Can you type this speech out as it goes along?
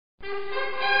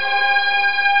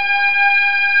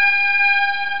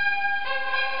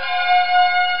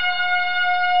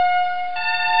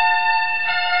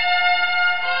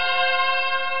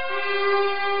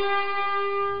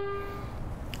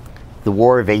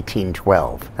War of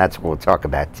 1812. That's what we'll talk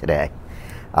about today.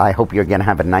 I hope you're going to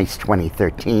have a nice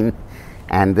 2013,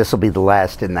 and this will be the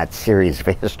last in that series of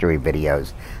history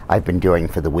videos I've been doing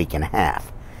for the week and a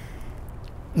half.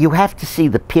 You have to see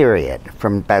the period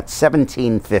from about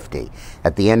 1750,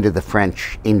 at the end of the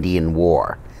French-Indian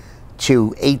War, to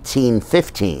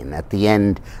 1815, at the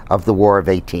end of the War of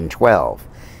 1812,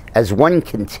 as one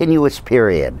continuous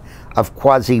period of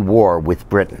quasi-war with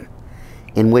Britain,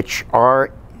 in which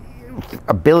our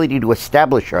ability to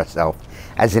establish ourselves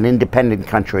as an independent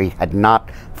country had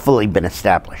not fully been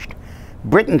established.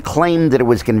 Britain claimed that it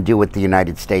was going to do what the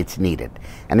United States needed,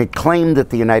 and it claimed that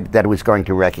that it was going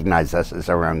to recognize us as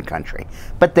our own country.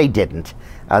 But they didn't.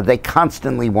 They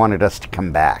constantly wanted us to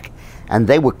come back. And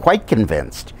they were quite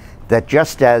convinced that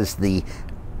just as the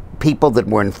people that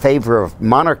were in favor of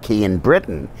monarchy in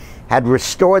Britain had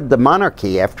restored the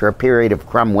monarchy after a period of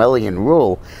Cromwellian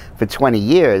rule for 20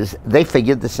 years, they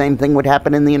figured the same thing would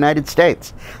happen in the United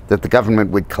States, that the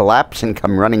government would collapse and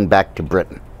come running back to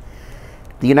Britain.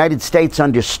 The United States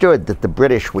understood that the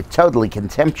British were totally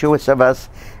contemptuous of us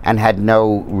and had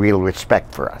no real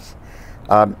respect for us.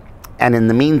 And in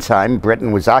the meantime,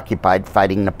 Britain was occupied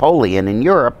fighting Napoleon in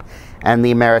Europe, and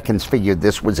the Americans figured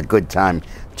this was a good time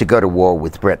to go to war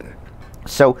with Britain.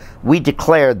 So we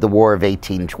declared the War of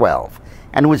 1812,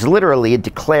 and it was literally a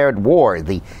declared war.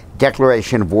 The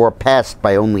declaration of war passed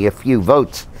by only a few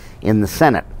votes in the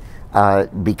Senate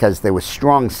because there was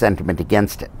strong sentiment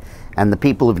against it. And the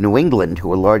people of New England, who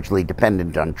were largely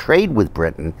dependent on trade with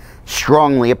Britain,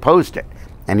 strongly opposed it,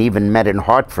 and even met in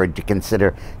Hartford to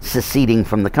consider seceding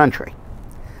from the country.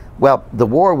 Well, the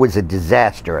war was a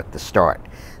disaster at the start.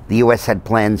 The U.S. had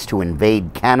plans to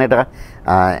invade Canada,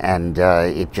 and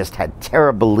it just had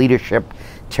terrible leadership,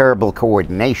 terrible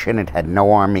coordination. It had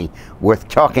no army worth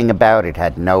talking about. It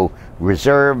had no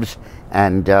reserves,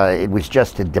 and it was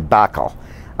just a debacle.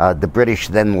 The British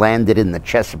then landed in the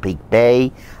Chesapeake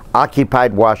Bay,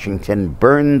 occupied Washington,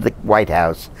 burned the White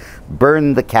House,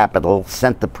 burned the Capitol,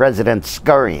 sent the president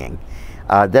scurrying.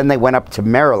 Then they went up to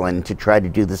Maryland to try to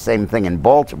do the same thing in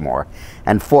Baltimore,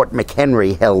 and Fort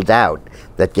McHenry held out.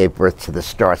 That gave birth to the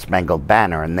Star-Spangled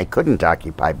Banner, and they couldn't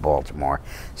occupy Baltimore,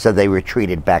 so they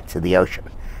retreated back to the ocean.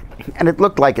 And it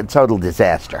looked like a total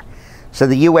disaster. So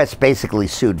the U.S. basically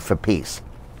sued for peace,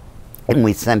 and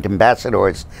we sent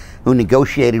ambassadors who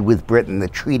negotiated with Britain the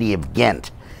Treaty of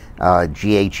Ghent,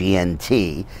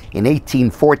 G-H-E-N-T, in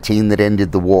 1814 that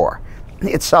ended the war.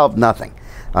 It solved nothing.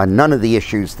 None of the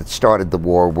issues that started the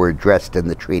war were addressed in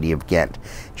the Treaty of Ghent.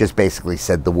 Just basically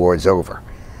said the war is over.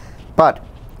 But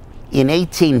in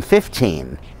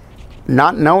 1815,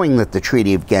 not knowing that the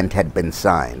Treaty of Ghent had been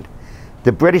signed,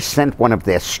 the British sent one of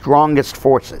their strongest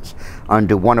forces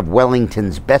under one of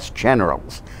Wellington's best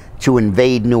generals to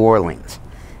invade New Orleans.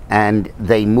 And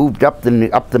they moved up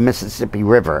the Mississippi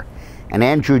River, and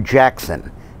Andrew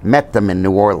Jackson met them in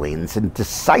New Orleans and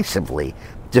decisively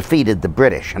defeated the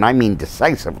British, and I mean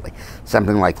decisively.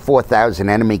 Something like 4,000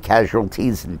 enemy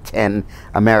casualties and 10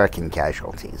 American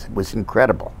casualties. It was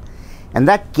incredible. And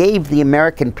that gave the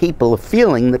American people a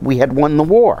feeling that we had won the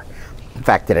war. In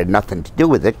fact, it had nothing to do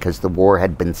with it because the war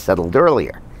had been settled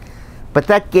earlier. But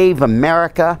that gave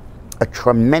America a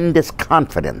tremendous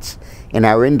confidence in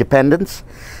our independence,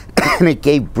 and it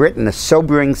gave Britain a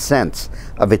sobering sense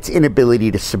of its inability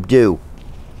to subdue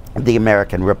the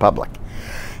American Republic.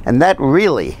 And that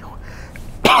really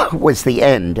was the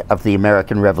end of the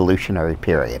American Revolutionary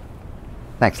period.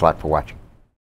 Thanks a lot for watching.